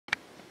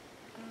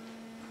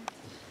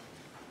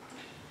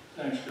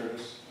Thanks,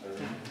 Curtis.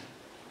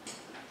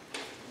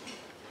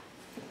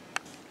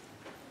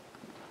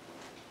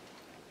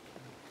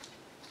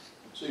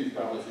 So you've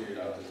probably figured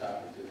out the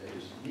topic today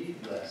is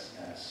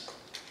needlessness.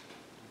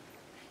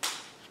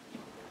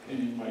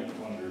 And you might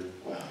wonder,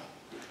 well,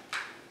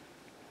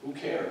 who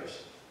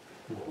cares?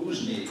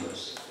 Who's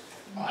needless?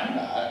 I'm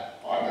not.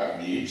 I've got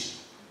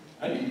needs.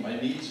 I need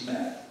my needs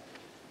met.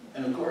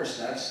 And of course,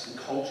 that's the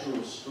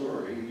cultural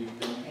story we've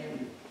been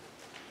handed.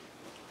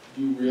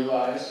 Do you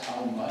realize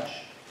how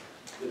much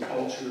the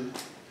culture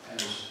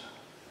has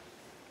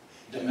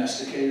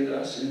domesticated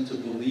us into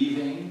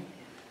believing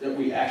that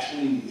we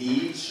actually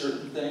need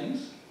certain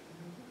things?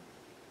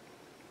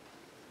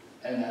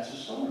 And that's a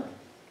story.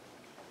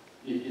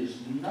 It is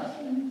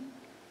nothing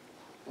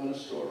but a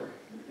story.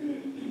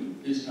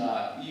 It's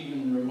not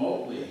even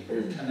remotely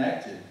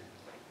connected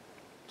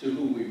to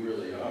who we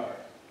really are.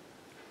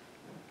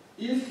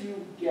 If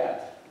you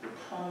get the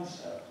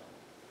concept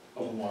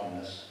of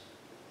oneness,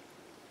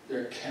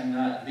 there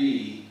cannot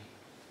be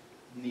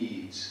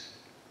needs.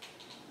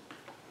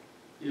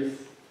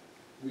 If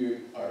we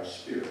are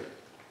spirit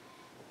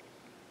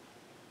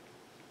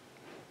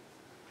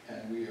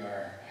and we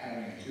are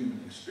having a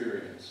human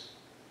experience,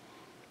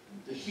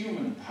 the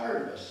human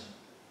part of us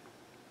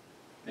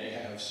may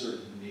have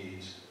certain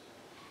needs,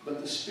 but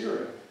the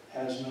spirit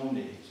has no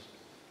needs.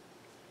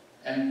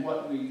 And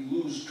what we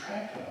lose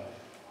track of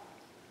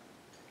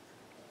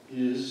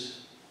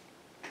is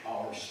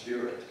our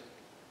spirit.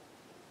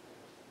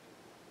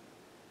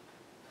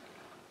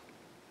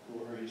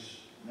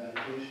 Glorious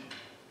meditation.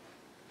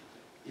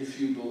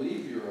 If you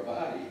believe you're a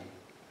body,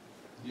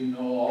 you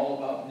know all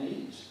about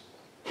needs.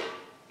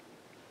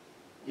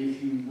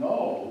 If you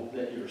know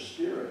that you're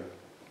spirit,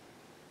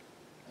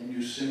 and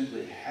you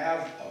simply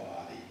have a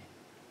body,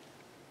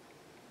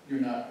 you're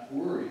not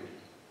worried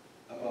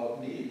about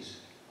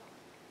needs.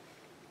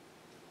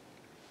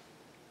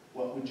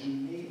 What would you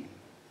need?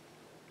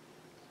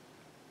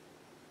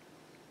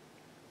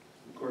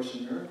 The Course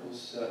in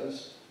Miracles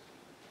says,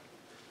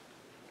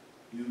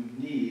 you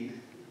need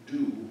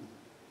do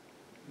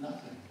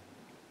nothing.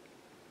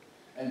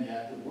 And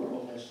yet the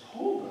world has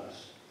told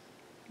us,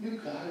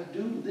 you've got to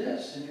do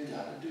this and you've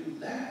got to do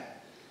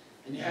that.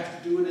 And you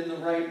have to do it in the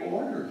right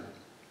order.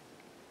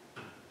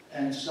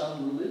 And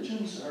some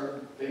religions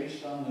are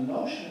based on the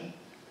notion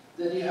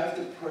that you have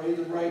to pray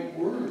the right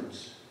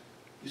words.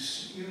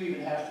 You even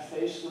have to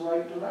face the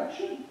right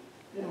direction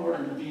in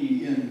order to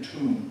be in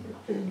tune.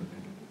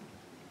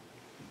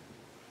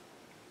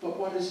 But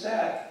what is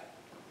that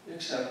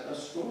except a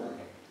story?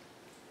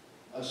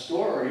 A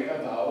story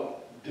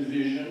about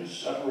divisions,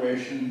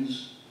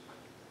 separations,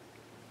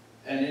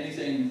 and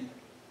anything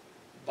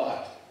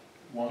but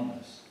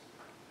oneness.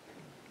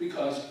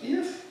 Because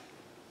if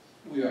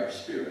we are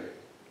spirit,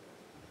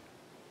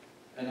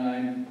 and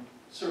I'm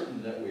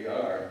certain that we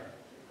are,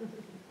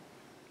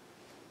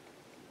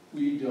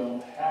 we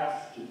don't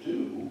have to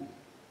do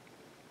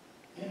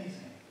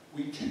anything.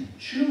 We can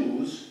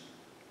choose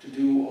to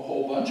do a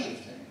whole bunch of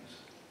things.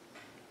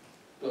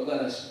 But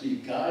let us be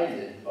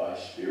guided by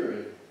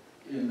spirit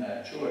in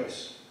that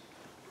choice.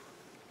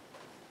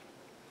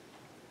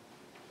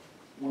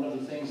 One of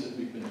the things that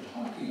we've been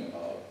talking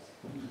about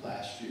the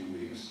last few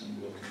weeks,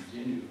 and will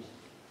continue,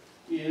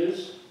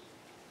 is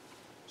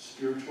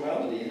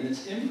spirituality and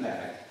its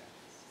impact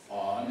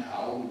on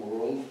how the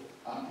world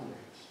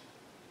operates.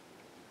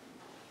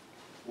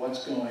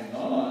 What's going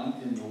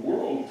on in the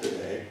world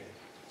today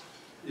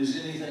is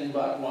anything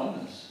but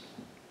oneness.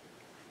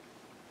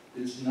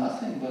 It's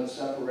nothing but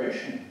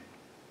separation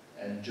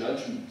and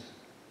judgment.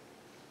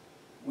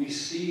 We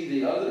see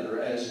the other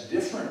as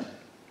different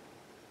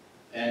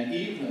and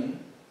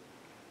even,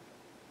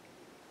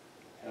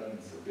 heaven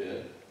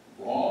forbid,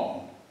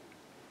 wrong.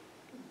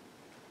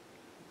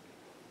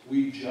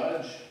 We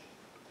judge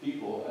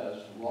people as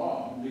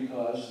wrong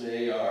because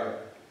they are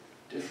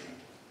different.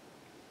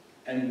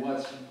 And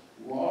what's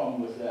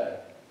wrong with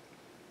that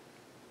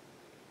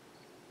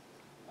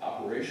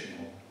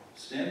operational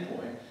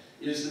standpoint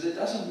is that it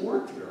doesn't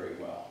work very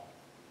well.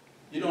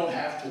 You don't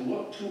have to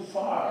look too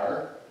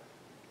far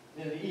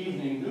in the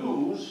evening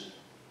news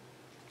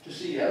to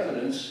see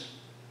evidence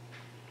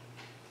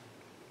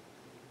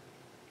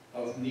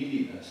of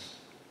neediness.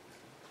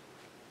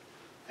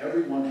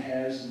 Everyone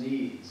has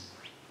needs,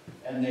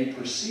 and they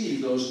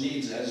perceive those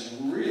needs as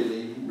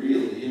really,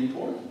 really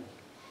important.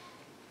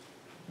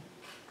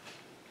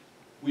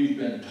 We've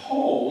been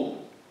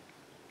told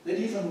that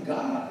even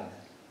God,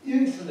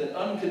 infinite,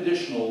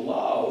 unconditional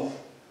love,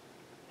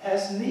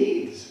 has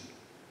needs.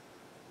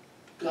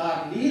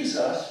 God needs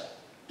us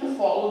to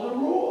follow the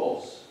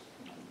rules.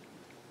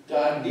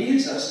 God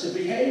needs us to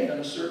behave in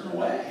a certain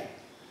way.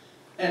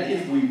 And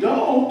if we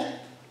don't,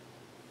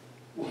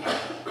 well,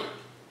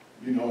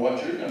 you know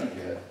what you're going to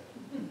get.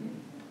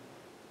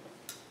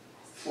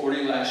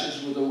 40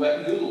 lashes with a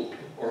wet noodle,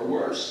 or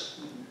worse.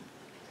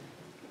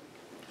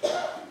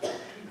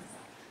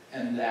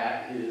 And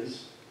that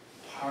is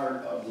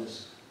part of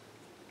this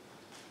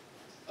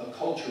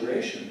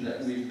acculturation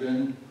that we've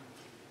been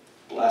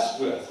blessed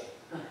with.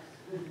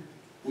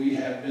 we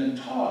have been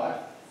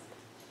taught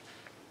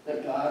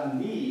that God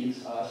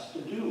needs us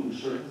to do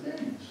certain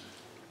things.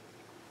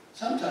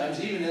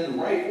 Sometimes even in the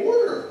right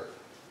order.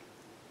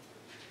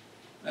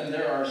 And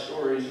there are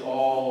stories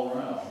all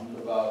around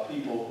about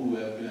people who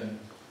have been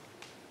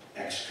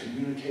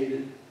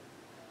excommunicated,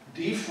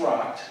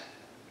 defrocked,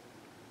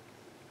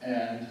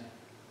 and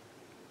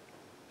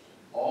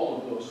all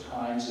of those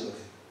kinds of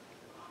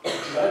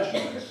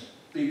judgments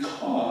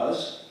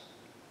because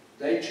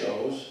they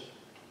chose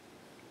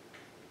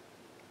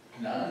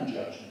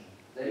non-judgment.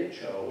 They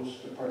chose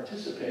to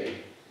participate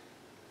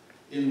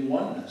in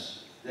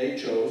oneness. They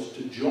chose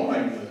to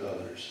join with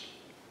others.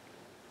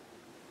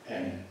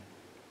 And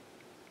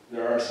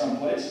there are some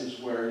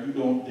places where you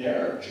don't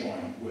dare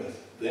join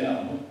with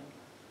them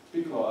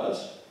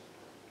because,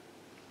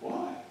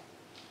 why?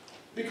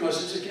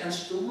 Because it's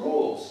against the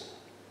rules.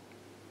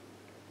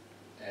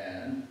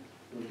 And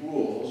the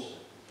rules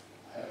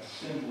have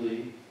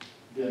simply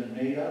been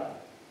made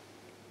up.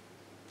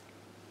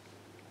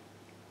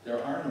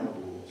 There are no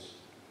rules.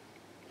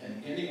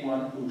 And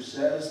anyone who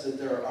says that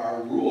there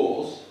are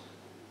rules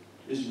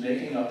is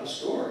making up a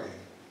story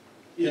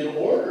in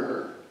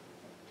order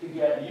to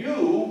get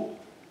you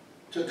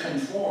to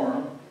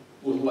conform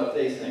with what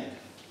they think.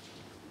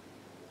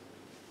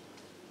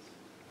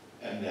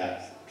 And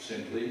that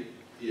simply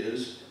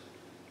is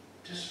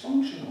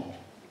dysfunctional.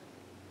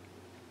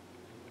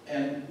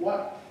 And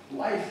what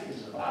life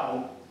is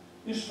about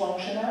is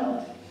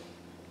functionality.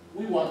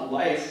 We want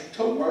life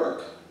to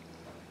work.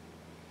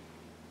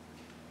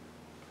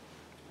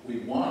 We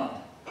want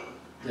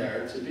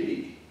there to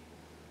be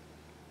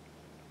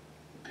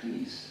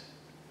peace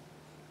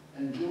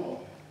and joy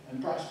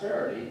and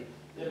prosperity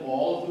in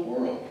all of the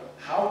world.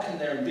 How can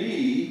there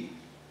be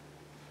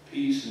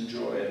peace and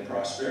joy and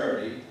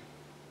prosperity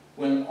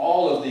when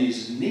all of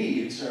these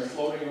needs are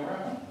floating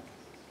around?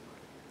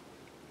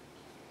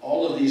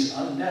 All of these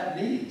unmet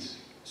needs.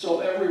 So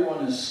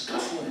everyone is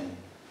scuffling,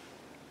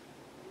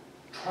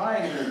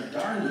 trying their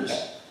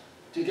darndest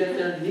to get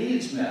their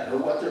needs met, or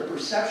what their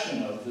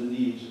perception of the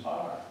needs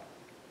are.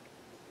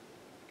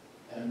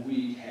 And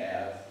we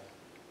have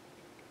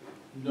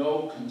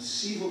no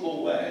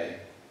conceivable way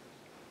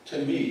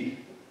to meet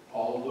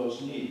all of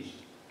those needs.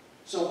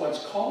 So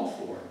what's called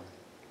for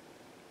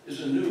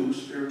is a new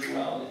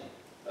spirituality,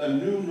 a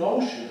new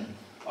notion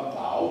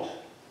about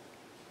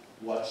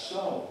what's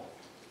so,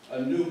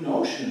 a new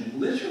notion,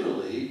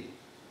 literally,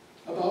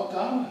 about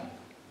God.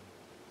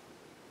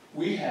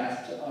 We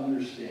have to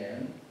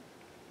understand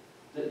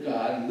that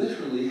God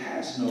literally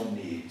has no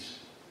needs,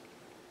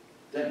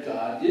 that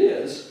God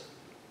is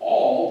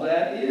all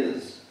that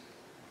is.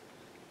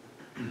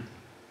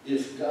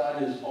 If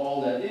God is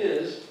all that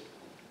is,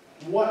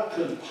 what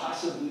could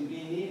possibly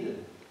be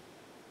needed?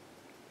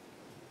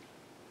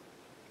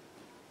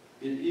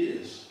 It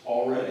is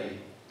already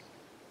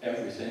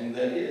everything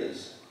that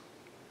is.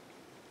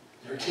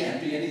 There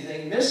can't be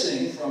anything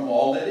missing from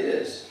all that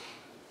is.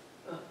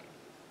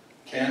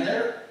 Can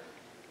there?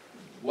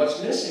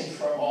 What's missing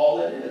from all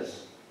that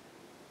is?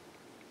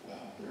 Well,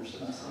 there's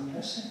nothing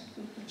missing.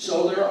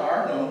 So there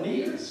are no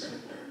needs.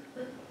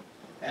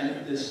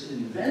 And this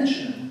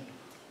invention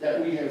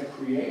that we have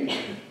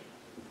created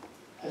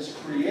has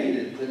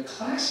created the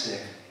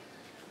classic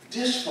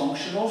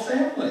dysfunctional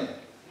family.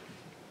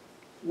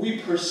 We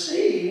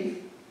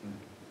perceive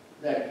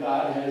that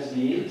God has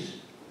needs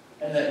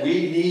and that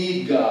we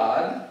need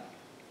God.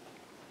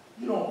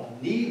 You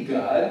don't need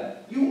God.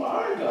 You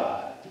are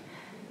God.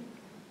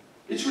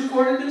 It's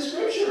recorded in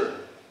Scripture.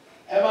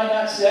 Have I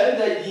not said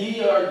that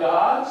ye are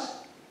gods?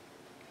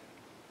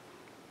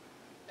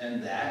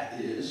 And that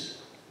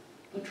is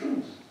the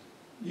truth.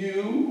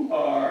 You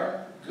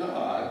are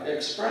God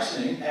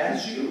expressing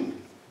as you.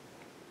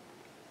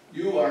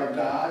 You are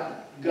God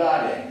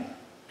godding.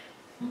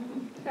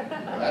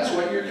 That's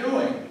what you're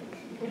doing.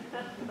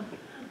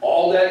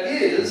 All that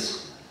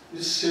is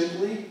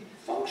simply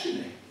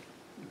functioning.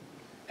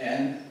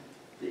 And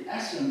the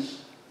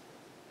essence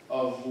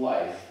of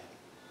life.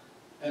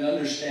 And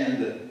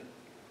understand that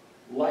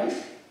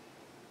life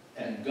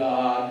and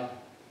God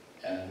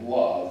and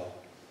love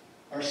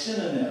are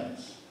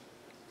synonyms.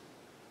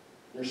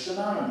 They're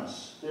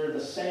synonymous. They're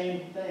the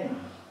same thing.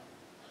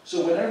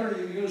 So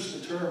whenever you use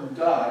the term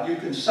God, you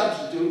can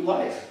substitute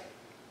life.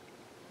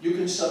 You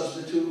can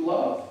substitute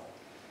love.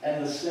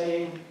 And the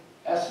same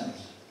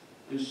essence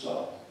is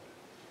so.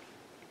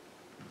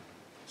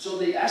 So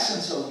the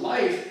essence of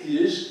life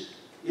is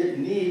it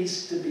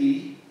needs to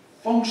be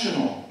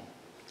functional.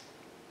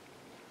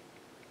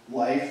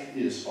 Life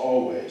is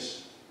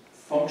always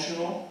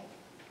functional,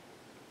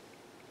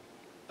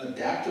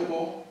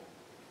 adaptable,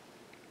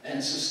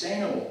 and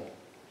sustainable.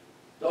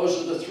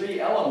 Those are the three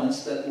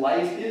elements that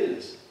life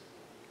is.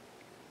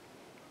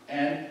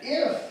 And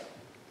if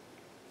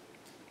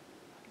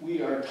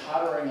we are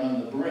tottering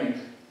on the brink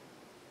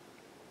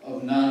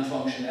of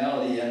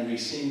non-functionality, and we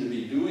seem to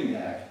be doing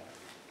that,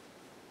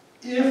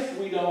 if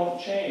we don't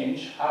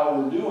change how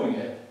we're doing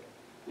it,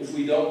 if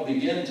we don't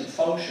begin to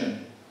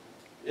function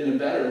in a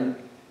better,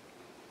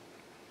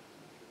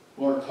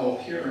 more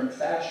coherent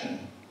fashion,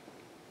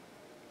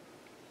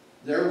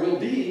 there will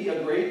be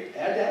a great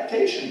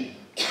adaptation.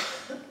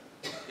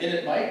 And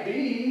it might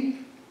be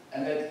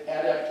an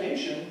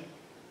adaptation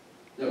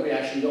that we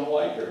actually don't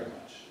like very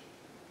much,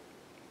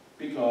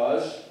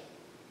 because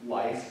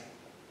life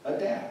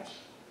adapts.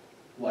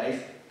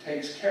 Life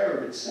takes care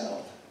of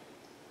itself.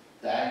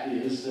 That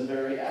is the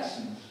very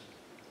essence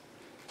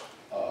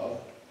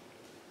of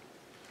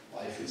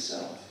life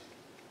itself.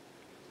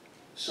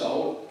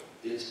 So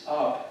it's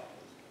up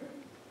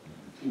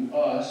to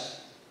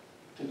us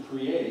to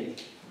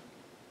create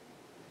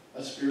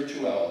a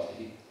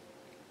spirituality,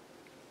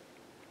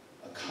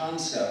 a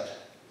concept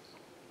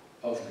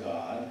of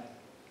God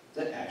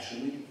that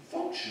actually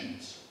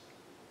functions,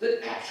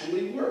 that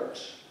actually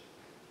works.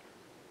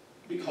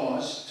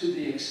 Because to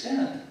the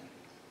extent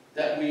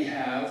that we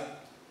have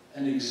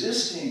an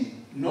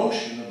existing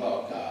notion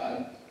about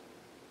God,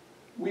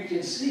 we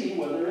can see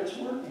whether it's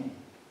working.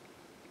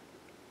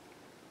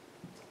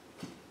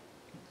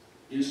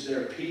 Is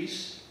there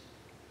peace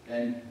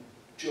and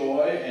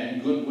joy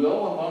and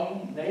goodwill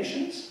among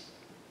nations?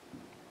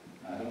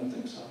 I don't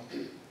think so.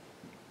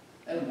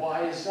 And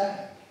why is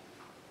that?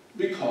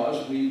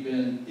 Because we've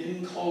been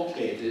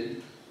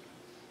inculcated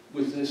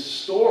with this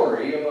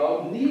story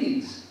about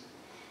needs.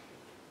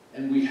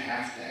 And we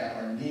have to have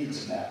our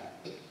needs met.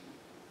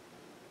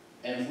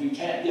 And if we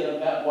can't get them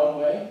met one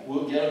way,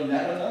 we'll get them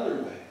met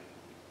another way.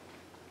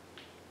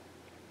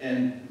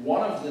 And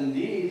one of the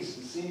needs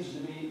that seems to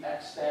be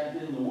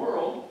extant in the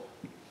world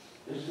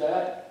is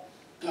that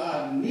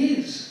God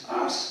needs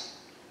us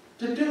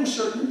to do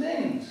certain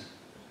things,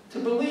 to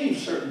believe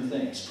certain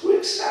things, to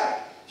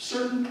accept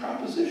certain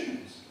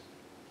propositions.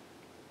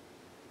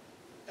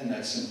 And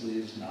that simply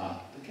is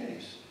not the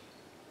case.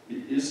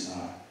 It is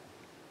not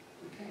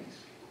the case.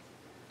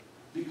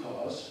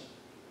 Because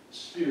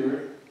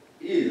Spirit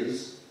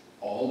is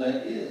all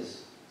that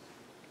is.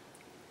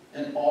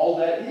 And all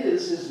that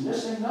is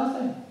missing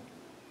nothing.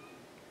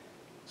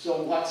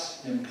 So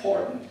what's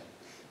important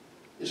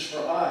is for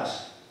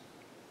us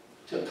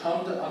to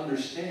come to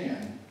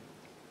understand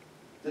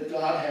that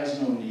God has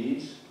no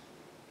needs,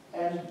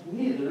 and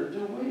neither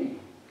do we.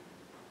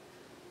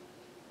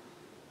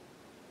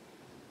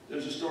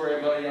 There's a story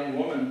about a young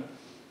woman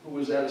who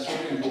was at a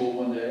swimming pool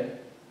one day,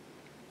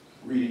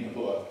 reading a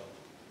book,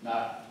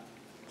 not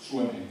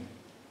swimming.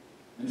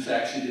 In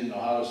fact, she didn't know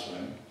how to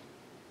swim.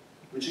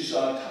 But she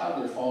saw a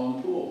toddler fall in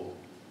the pool.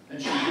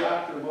 And she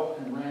dropped her book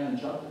and ran and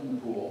jumped in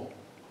the pool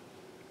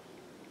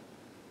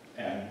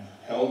and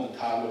held the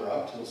toddler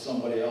up till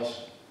somebody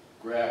else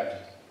grabbed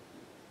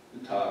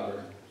the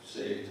toddler,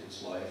 saved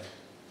its life.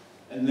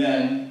 And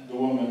then the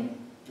woman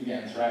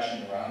began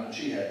thrashing around, and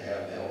she had to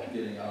have help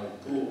getting out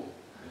of the pool.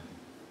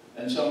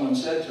 And someone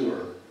said to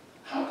her,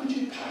 "How could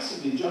you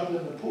possibly jump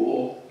in the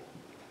pool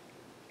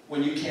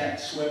when you can't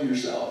swim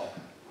yourself?"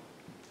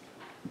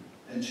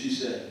 And she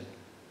said,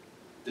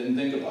 "Didn't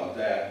think about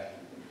that.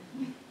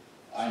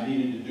 I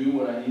needed to do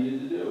what I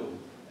needed to do,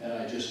 and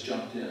I just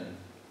jumped in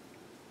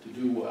to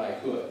do what I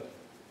could."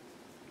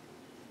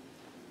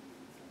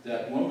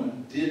 That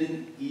woman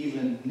didn't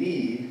even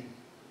need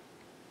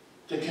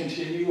to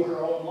continue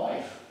her own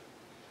life.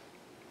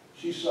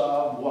 She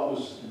saw what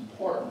was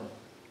important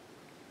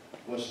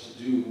was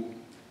to do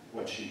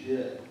what she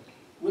did,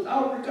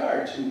 without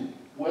regard to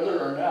whether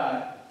or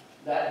not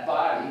that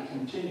body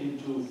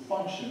continued to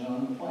function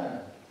on the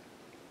planet.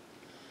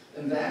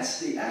 And that's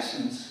the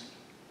essence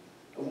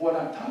of what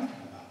I'm talking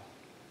about.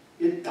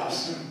 It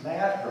doesn't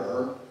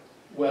matter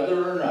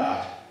whether or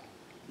not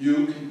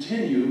you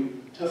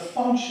continue to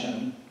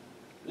function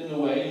in the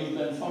way you've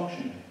been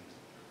functioning.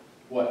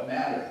 What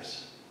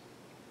matters,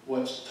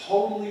 what's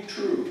totally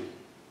true,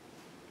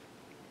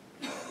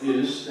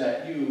 is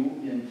that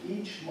you, in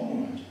each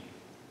moment,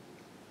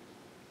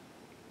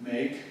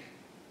 make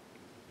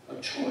a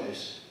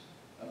choice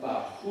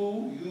about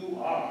who you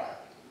are,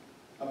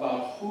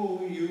 about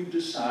who you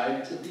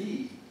decide to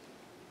be.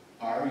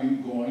 Are you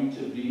going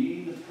to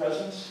be the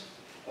presence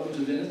of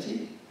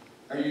divinity?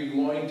 Are you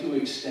going to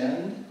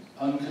extend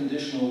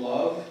unconditional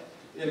love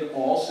in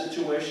all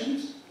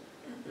situations?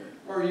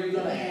 Or are you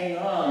going to hang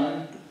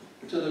on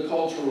to the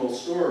cultural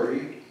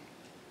story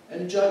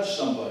and judge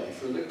somebody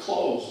for the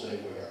clothes they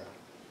wear,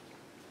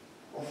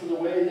 or for the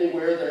way they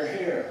wear their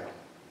hair?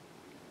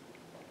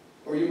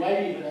 Or you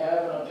might even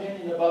have an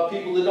opinion about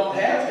people that don't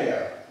have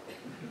hair.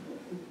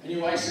 And you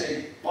might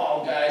say,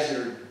 bald guys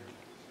are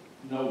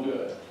no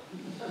good.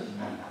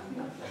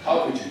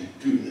 How could you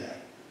do that?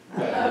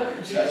 Well,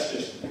 that's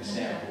just an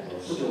example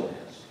of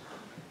silliness.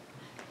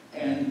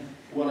 And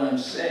what I'm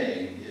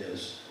saying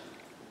is,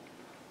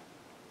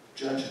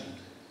 judgment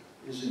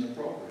is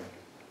inappropriate.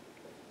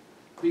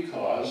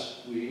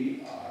 Because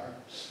we are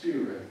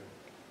spirit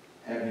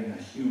having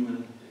a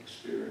human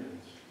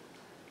experience.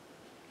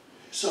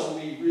 So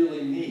we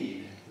really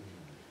need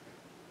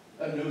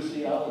a new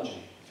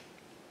theology.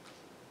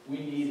 We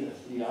need a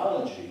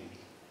theology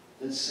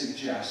that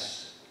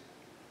suggests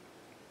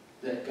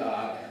that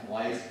God and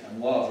life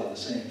and love are the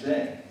same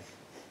thing.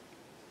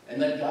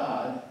 And that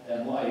God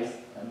and life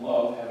and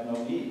love have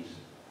no needs.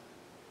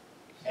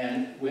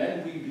 And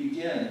when we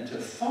begin to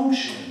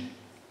function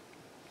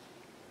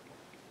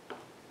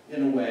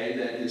in a way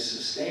that is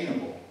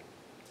sustainable,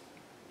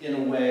 in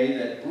a way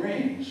that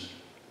brings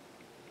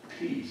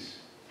peace,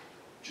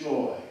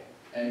 joy,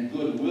 and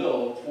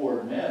goodwill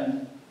toward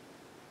men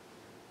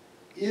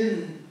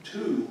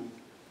into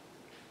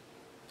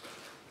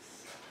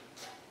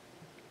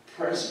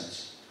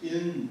presence,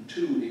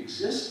 into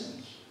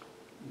existence,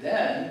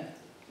 then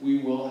we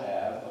will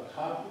have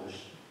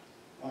accomplished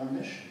our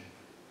mission.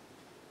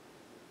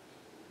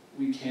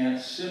 We can't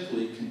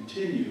simply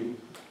continue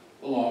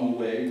along the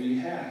way we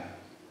have.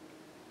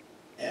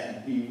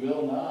 And we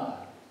will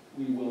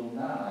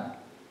not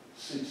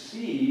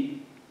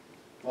succeed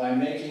by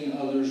making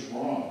others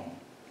wrong.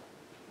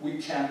 We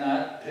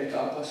cannot pick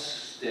up a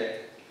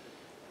stick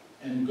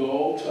and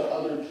go to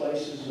other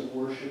places of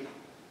worship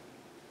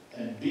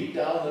and beat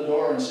down the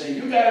door and say,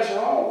 "You guys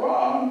are all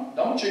wrong,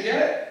 don't you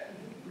get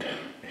it?"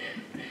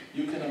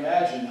 You can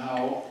imagine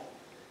how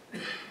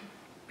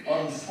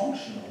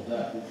unfunctional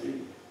that would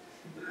be.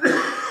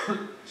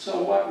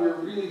 So what we're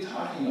really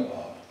talking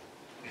about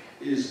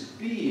is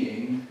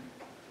being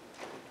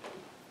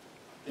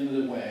in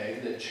the way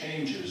that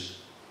changes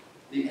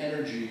the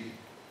energy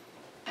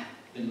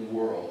in the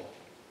world.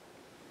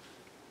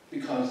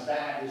 Because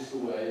that is the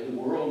way the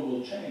world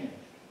will change.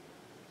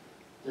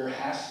 There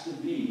has to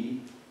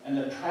be an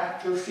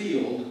attractor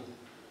field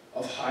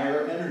of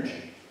higher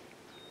energy.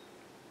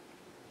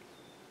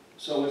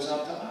 So it's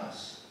up to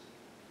us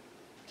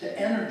to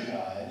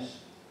energize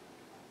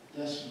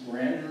this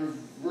grander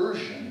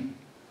version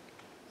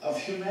of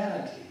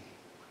humanity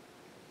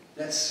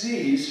that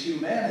sees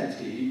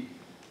humanity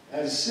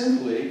as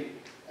simply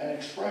an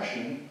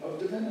expression of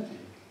divinity,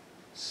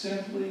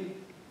 simply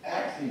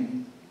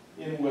acting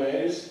in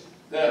ways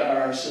that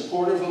are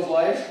supportive of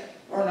life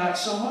or not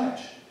so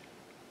much.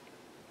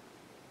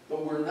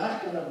 But we're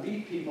not going to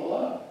beat people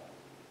up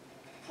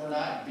for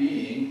not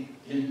being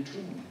in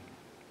tune.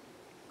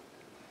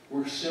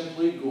 We're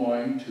simply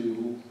going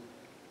to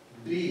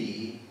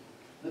be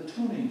the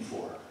tuning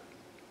fork.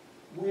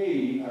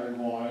 We are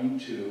going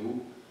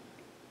to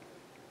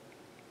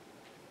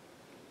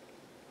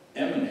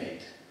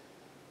emanate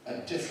a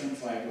different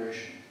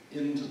vibration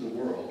into the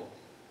world,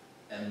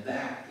 and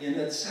that in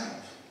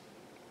itself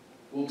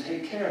will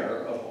take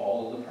care of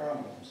all of the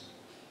problems.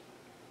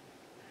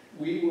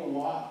 We will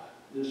walk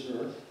this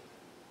earth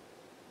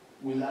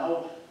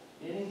without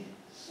any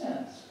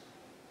sense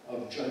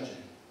of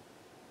judging.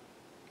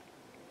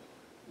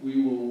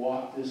 We will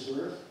walk this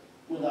earth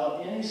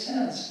without any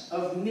sense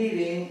of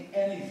needing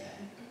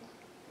anything.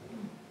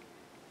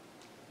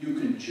 You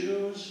can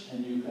choose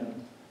and you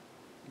can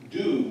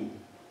do,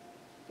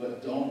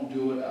 but don't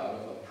do it out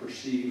of a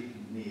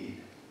perceived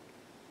need.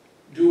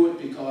 Do it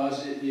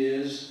because it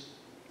is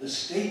the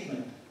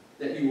statement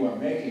that you are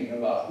making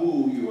about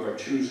who you are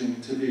choosing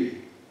to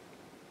be.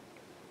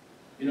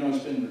 You know,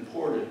 it's been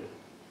reported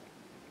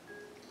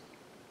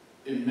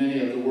in many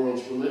of the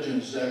world's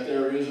religions that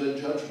there is a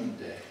judgment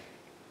day.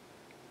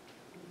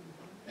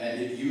 And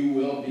that you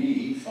will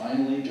be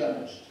finally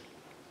judged.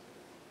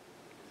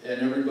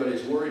 And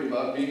everybody's worried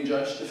about being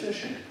judged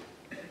deficient.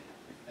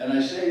 And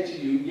I say to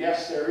you,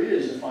 yes, there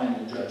is a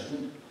final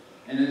judgment,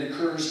 and it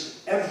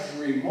occurs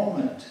every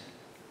moment.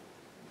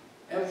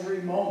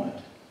 Every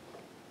moment.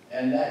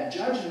 And that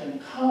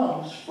judgment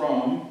comes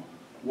from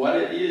what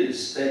it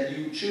is that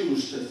you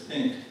choose to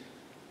think,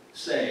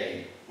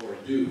 say, or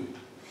do.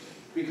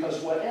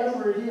 Because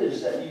whatever it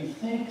is that you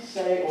think,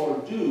 say, or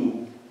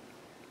do,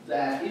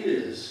 that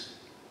is,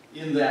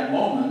 in that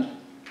moment,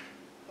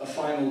 a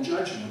final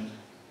judgment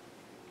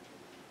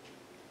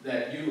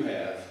that you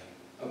have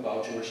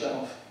about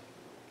yourself.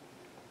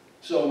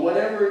 So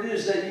whatever it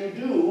is that you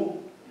do,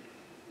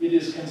 it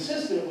is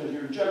consistent with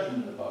your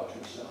judgment about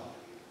yourself.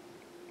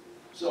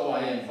 So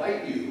I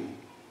invite you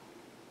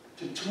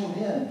to tune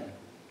in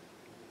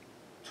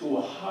to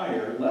a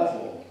higher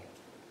level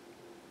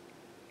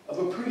of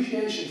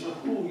appreciation for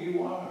who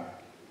you are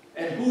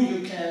and who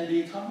you can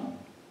become.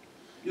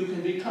 You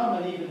can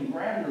become an even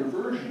grander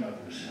version of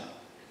yourself.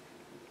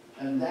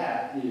 And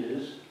that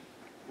is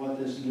what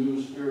this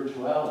new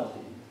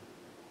spirituality,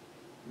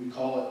 we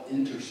call it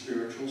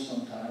interspiritual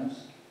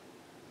sometimes,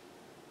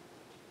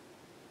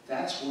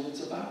 that's what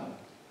it's about.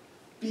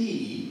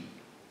 Be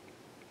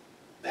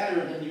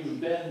better than you've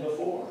been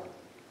before.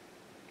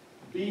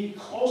 Be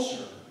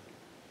closer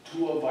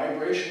to a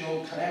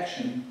vibrational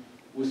connection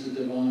with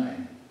the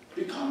divine.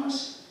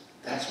 Because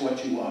that's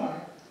what you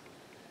are.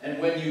 And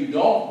when you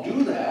don't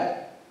do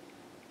that,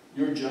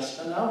 you're just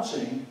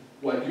announcing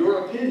what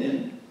your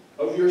opinion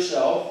of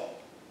yourself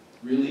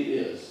really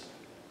is.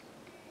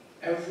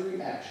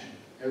 Every action,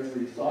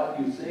 every thought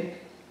you think,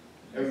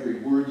 every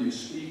word you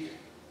speak,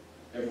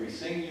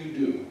 everything you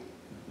do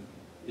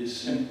is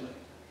simply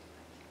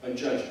a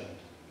judgment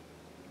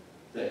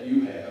that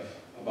you have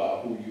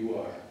about who you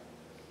are.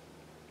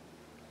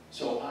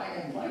 So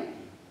I invite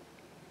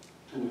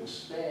you to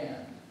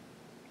expand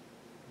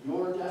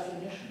your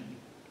definition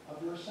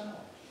of yourself.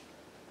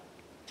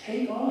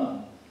 Take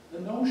on the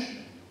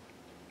notion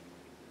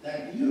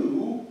that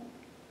you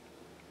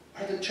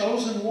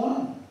chosen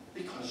one,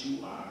 because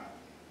you are.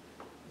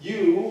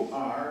 You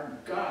are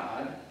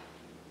God,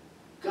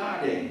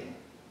 Godding.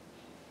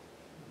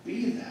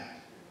 Be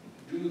that.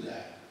 Do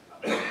that.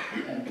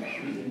 And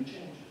everything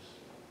changes.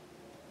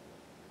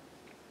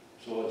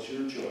 So it's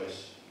your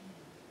choice,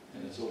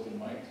 and it's open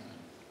mic time.